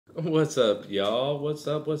What's up, y'all? What's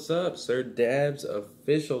up? What's up? Sir Dab's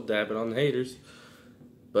official dabbing on the haters.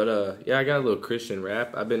 But yeah, I got a little Christian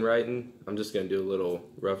rap I've been writing. I'm just gonna do a little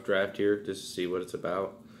rough draft here just to see what it's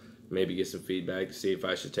about. Maybe get some feedback to see if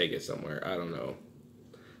I should take it somewhere. I don't know.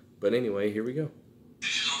 But anyway, here we go.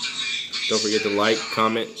 Don't forget to like,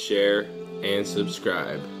 comment, share, and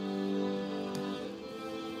subscribe.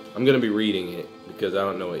 I'm gonna be reading it because I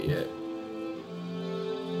don't know it yet.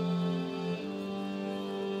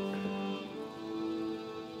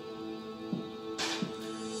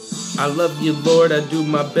 I love you, Lord, I do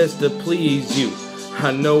my best to please you.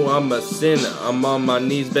 I know I'm a sinner, I'm on my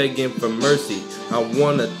knees begging for mercy. I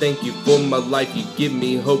wanna thank you for my life, you give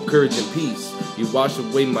me hope, courage, and peace. You wash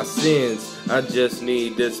away my sins, I just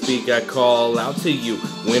need to speak. I call out to you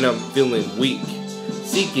when I'm feeling weak.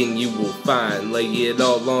 Seeking you will find, lay it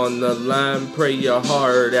all on the line, pray your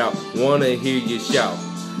heart out, wanna hear you shout.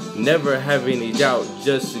 Never have any doubt,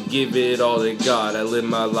 just to give it all to God. I live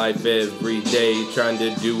my life every day, trying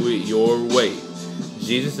to do it your way.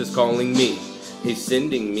 Jesus is calling me, He's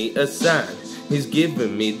sending me a sign. He's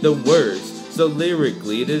giving me the words, so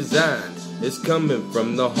lyrically designed. It's coming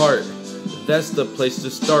from the heart, that's the place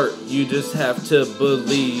to start. You just have to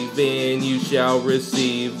believe and you shall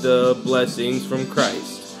receive the blessings from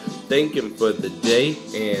Christ. Thank Him for the day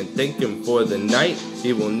and thank Him for the night.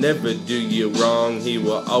 He will never do you wrong, He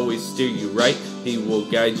will always steer you right. He will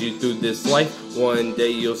guide you through this life, one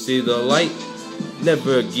day you'll see the light.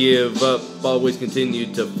 Never give up, always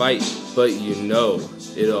continue to fight, but you know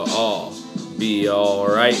it'll all be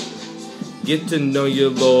alright. Get to know your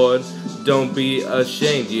Lord, don't be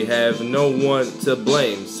ashamed, you have no one to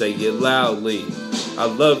blame. Say it loudly, I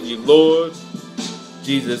love you, Lord.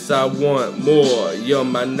 Jesus, I want more. You're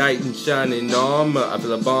my knight in shining armor. I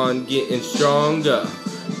feel a bond getting stronger.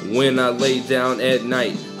 When I lay down at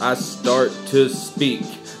night, I start to speak.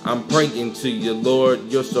 I'm praying to you,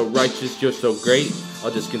 Lord. You're so righteous, you're so great. I'll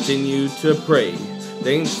just continue to pray.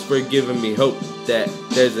 Thanks for giving me hope that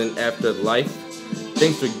there's an afterlife.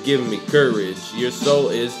 Thanks for giving me courage. Your soul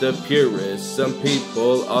is the purest. Some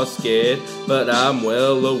people are scared, but I'm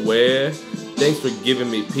well aware. Thanks for giving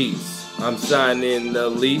me peace. I'm signing the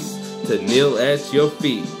lease to kneel at your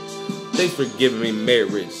feet. Thanks for giving me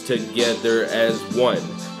marriage together as one.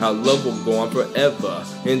 How love will go on forever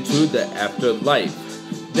into the afterlife.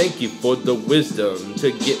 Thank you for the wisdom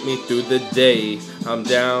to get me through the day. I'm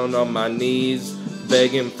down on my knees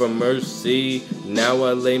begging for mercy. Now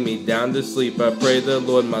I lay me down to sleep. I pray the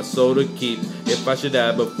Lord my soul to keep. If I should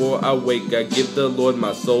die before I wake, I give the Lord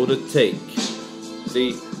my soul to take.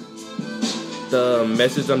 See, the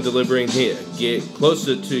message I'm delivering here. Get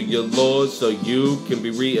closer to your Lord so you can be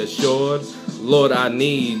reassured. Lord, I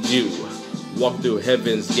need you. Walk through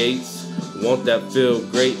heaven's gates. Won't that feel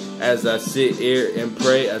great? As I sit here and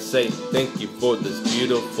pray, I say thank you for this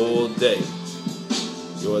beautiful day.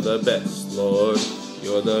 You're the best, Lord.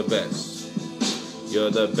 You're the best.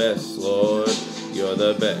 You're the best, Lord. You're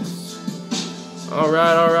the best.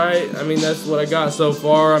 Alright. I mean, that's what I got so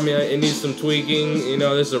far. I mean, it needs some tweaking. You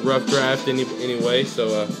know, this is a rough draft anyway,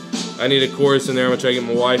 so I need a chorus in there. I'm going to try to get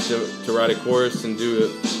my wife to write a chorus and do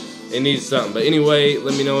it. It needs something. But anyway,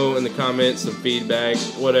 let me know in the comments some feedback,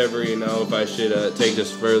 whatever, you know, if I should take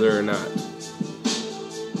this further or not.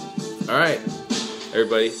 Alright,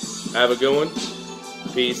 everybody, have a good one.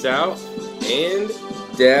 Peace out and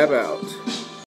dab out.